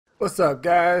What's up,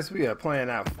 guys? We are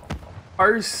playing our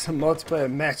first multiplayer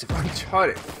match of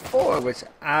Uncharted 4, which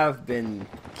I've been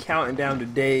counting down the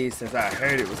days since I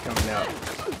heard it was coming out.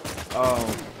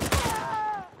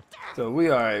 So we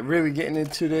are really getting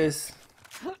into this.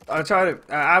 Uncharted,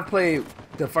 I played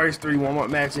the first 3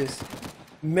 warm-up matches.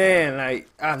 Man, like,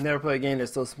 I've never played a game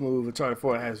that's so smooth. Uncharted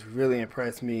 4 has really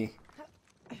impressed me.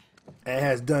 And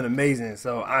has done amazing,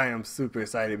 so I am super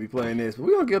excited to be playing this. But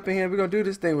we're gonna get up in here. We're gonna do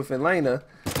this thing with Elena.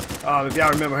 If y'all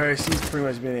remember her, she's pretty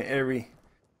much been in every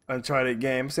Uncharted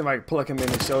game. See if I can pluck him in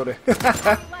the shoulder.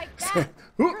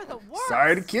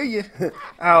 Sorry to kill you.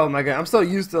 Oh my god, I'm so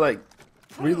used to like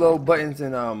reload buttons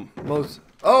and most.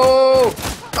 Oh!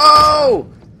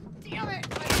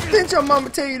 Didn't your mama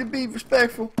tell you to be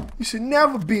respectful? You should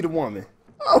never beat a woman.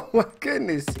 Oh my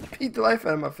goodness, you beat the life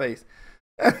out of my face.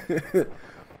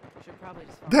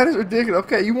 That is ridiculous.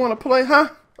 Okay, you want to play, huh?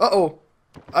 Uh-oh.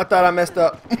 I thought I messed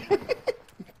up.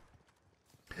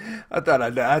 I thought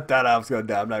I was going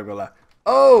to die. I'm not going to lie.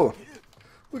 Oh!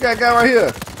 We got a guy right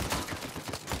here.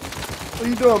 What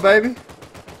you doing, baby?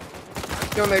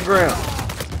 Get on that ground.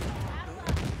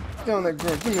 Get on that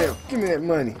ground. Give me that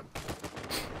money.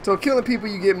 So killing people,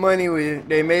 you get money.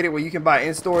 They made it where you can buy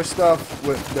in-store stuff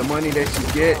with the money that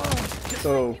you get.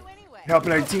 So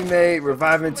helping her teammate,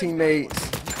 reviving teammates.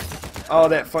 All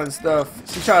that fun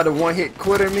stuff. She tried to one-hit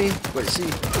quitter me, but she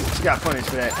got punished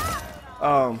for that.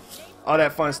 All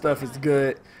that fun stuff is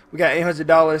good. We got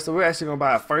 $800, so we're actually gonna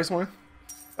buy our first one.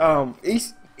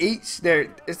 Each there,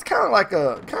 it's kind of like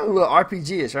a little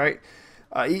RPG-ish, right?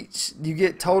 Each you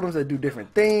get totems that do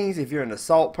different things. If you're an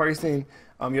assault person,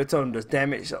 your totem does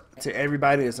damage to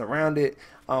everybody that's around it.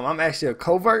 I'm actually a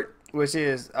covert, which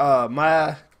is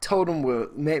my totem will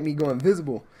make me go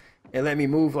invisible. And let me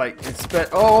move like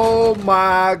inspect. Oh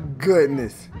my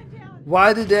goodness.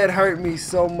 Why did that hurt me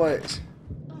so much?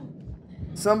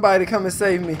 Somebody come and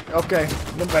save me. Okay,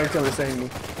 nobody come and save me.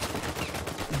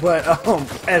 But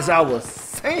as I was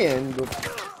saying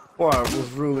before I was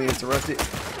rudely interrupted,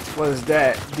 was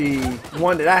that the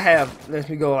one that I have lets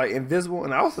me go like invisible,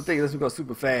 and I also think it lets me go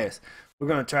super fast. We're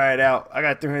gonna try it out. I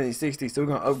got 360, so we're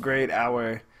gonna upgrade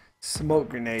our smoke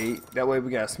grenade. That way we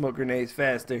got smoke grenades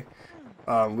faster.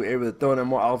 We're able to throw them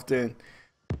more often,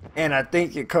 and I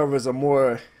think it covers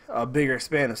a bigger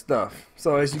span of stuff.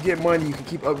 So as you get money, you can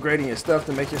keep upgrading your stuff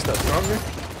to make your stuff stronger.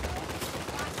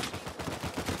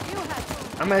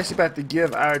 I'm actually about to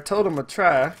give our totem a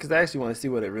try because I actually want to see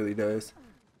what it really does.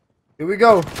 Here we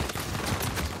go.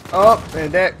 Oh,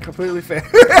 and that completely failed.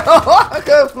 I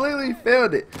completely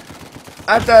failed it.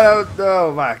 I thought I was.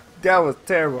 Oh my, that was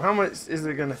terrible. How much is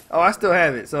it gonna? Oh, I still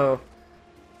have it. So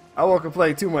I won't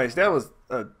complain too much. That was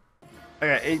I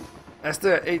got 8. I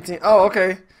still have 18. Oh,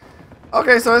 okay.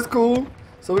 Okay, so it's cool.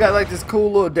 So we got like this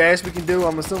cool little dash we can do.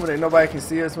 I'm assuming that nobody can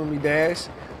see us when we dash,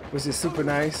 which is super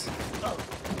nice.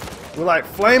 We're like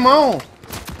flame on.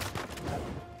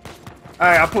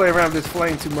 Alright, I play around with this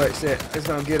flame too much that it's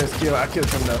gonna get us killed. I killed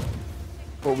him though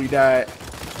before we died.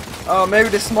 Oh, maybe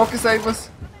the smoke can save us.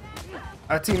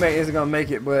 Our teammate isn't gonna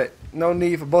make it, but no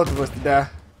need for both of us to die.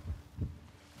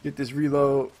 Get this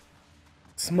reload.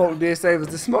 Smoke did save us.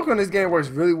 The smoke on this game works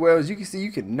really well. As you can see,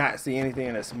 you cannot see anything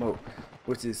in that smoke,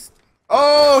 which is...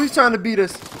 Oh, he's trying to beat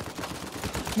us.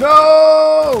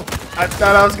 No! I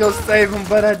thought I was going to save him,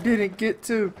 but I didn't get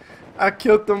to. I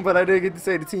killed him, but I didn't get to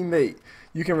save the teammate.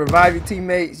 You can revive your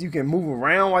teammates. You can move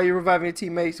around while you're reviving your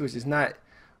teammates, which is not...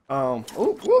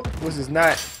 which is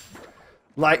not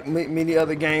like many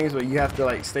other games where you have to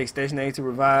like stay stationary to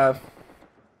revive.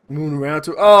 Moving around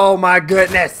to... Oh my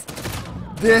goodness!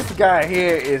 This guy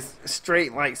here is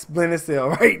straight like Splinter Cell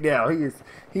right now.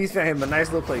 He's found him a nice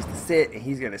little place to sit, and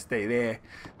he's gonna stay there.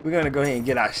 We're gonna go ahead and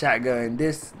get our shotgun.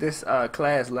 This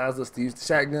class allows us to use the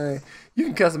shotgun. You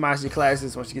can customize your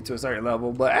classes once you get to a certain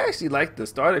level, but I actually like the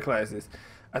starter classes.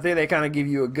 I think they kind of give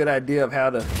you a good idea of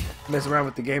how to mess around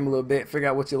with the game a little bit, figure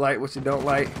out what you like, what you don't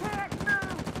like.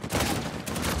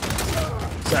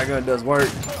 Shotgun does work.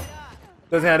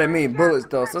 Doesn't have that many bullets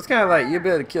though, so it's kind of like you'll be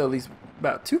able to kill at least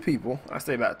about 2 people. I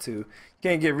say about 2. You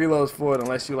can't get reloads for it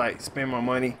unless you like spend more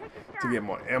money to get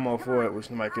more ammo for it, which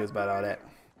nobody cares about all that.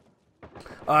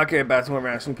 I care about to run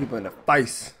around shooting people in the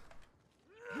face.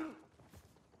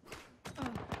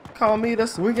 Call me the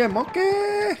swinging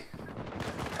monkey.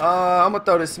 I'm gonna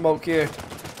throw this smoke here.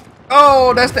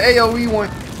 Oh, that's the AoE one.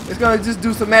 It's gonna just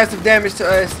do some massive damage to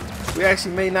us. We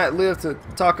actually may not live to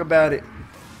talk about it.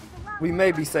 We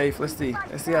may be safe. Let's see.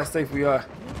 Let's see how safe we are.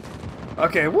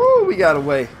 Okay, woo, we got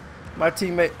away. My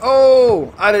teammate.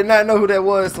 Oh, I did not know who that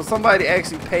was. So somebody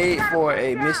actually paid for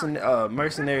a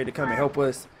mercenary to come and help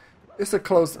us. It's a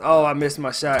close. Oh, I missed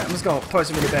my shot. I'm just gonna punch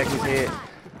him in the back of his head.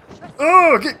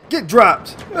 Oh, get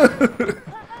dropped.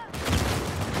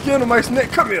 Get him, mercenary.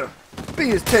 Come here. Beat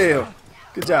his tail.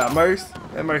 Good job, Merce.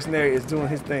 That mercenary is doing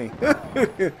his thing.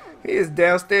 He is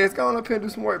downstairs. Go on up here and do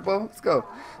some work, bro. Let's go.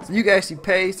 So you can actually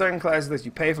pay certain classes that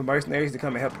you pay for mercenaries to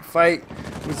come and help you fight,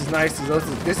 which is nice.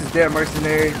 This is their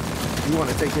mercenary. We want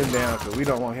to take him down because we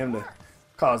don't want him to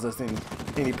cause us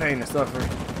any pain and suffering.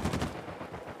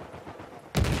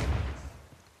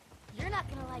 You're not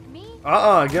gonna like me.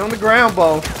 Get on the ground,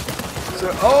 bro. So,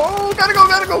 oh, gotta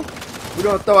go. We're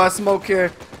gonna throw our smoke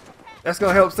here. That's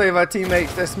gonna help save our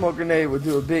teammates. That smoke grenade will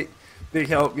do a big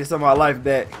help, get some of our life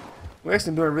back. We're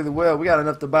actually doing really well. We got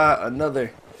enough to buy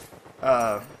another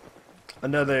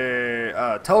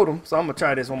totem. So I'm gonna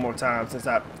try this one more time since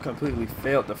I completely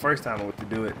failed the first time I went to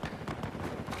do it.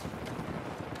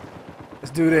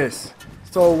 Let's do this.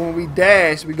 So when we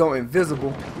dash, we go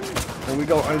invisible. When we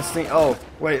go unseen. Oh,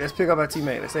 wait, let's pick up our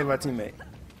teammate. Let's save our teammate.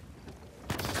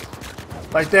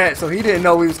 Like that. So he didn't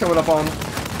know we was coming up on him.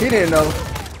 He didn't know.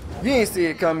 You ain't see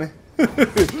it coming.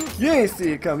 You ain't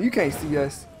see it coming. You can't see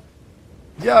us.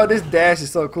 Yo, this dash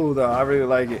is so cool though. I really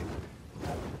like it.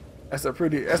 That's a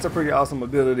pretty awesome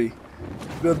ability.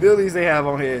 The abilities they have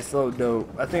on here is so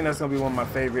dope. I think that's gonna be one of my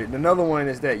favorite. Another one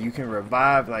is that you can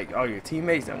revive like all your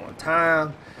teammates at one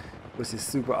time, which is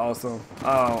super awesome.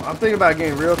 I'm thinking about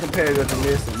getting real competitive in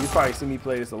this, and you probably see me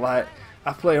play this a lot.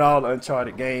 I've played all the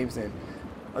Uncharted games, and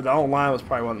the online was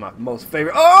probably one of my most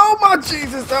favorite. Oh my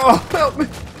Jesus! Oh, help me!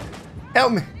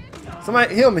 Help me!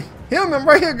 Somebody heal me! Heal me! I'm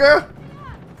right here, girl.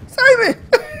 Save me!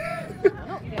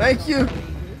 Thank you.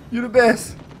 You the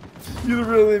best. You the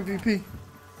real MVP.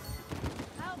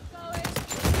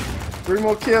 3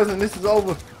 more kills and this is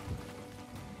over.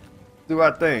 Do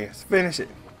our thing. Let's finish it.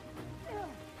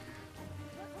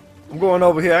 I'm going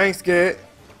over here. I ain't scared.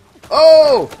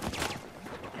 Oh!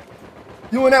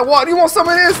 You in that water? You want some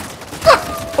of this?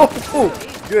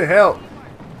 Oh, good help.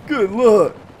 Good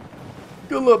look.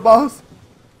 Good look, boss.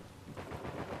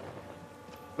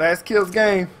 Last kills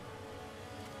game.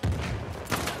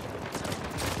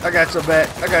 I got your back.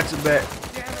 I got your back.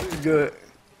 Good.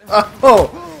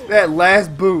 Oh, that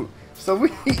last boot. So we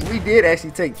did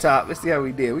actually take top. Let's see how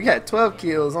we did. We got 12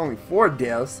 kills, only 4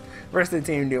 deaths. Rest of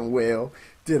the team did well.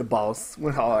 Did a boss.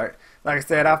 Went hard. Like I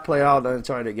said, I've played all the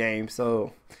Uncharted games,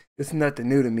 so it's nothing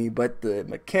new to me. But the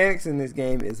mechanics in this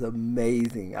game is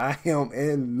amazing. I am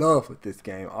in love with this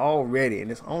game already,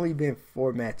 and it's only been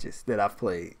 4 matches that I've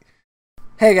played.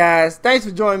 Hey guys, thanks for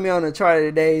joining me on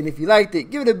Uncharted today, and if you liked it,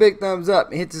 give it a big thumbs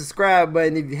up and hit the subscribe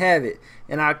button if you have it.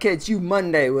 And I'll catch you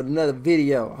Monday with another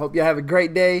video. Hope y'all have a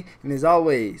great day, and as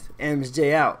always,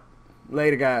 AniMusJ out.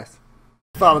 Later guys.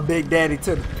 Follow Big Daddy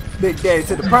to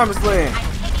the promised land.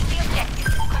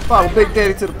 Follow Big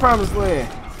Daddy to the promised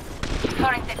land.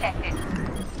 Current detected.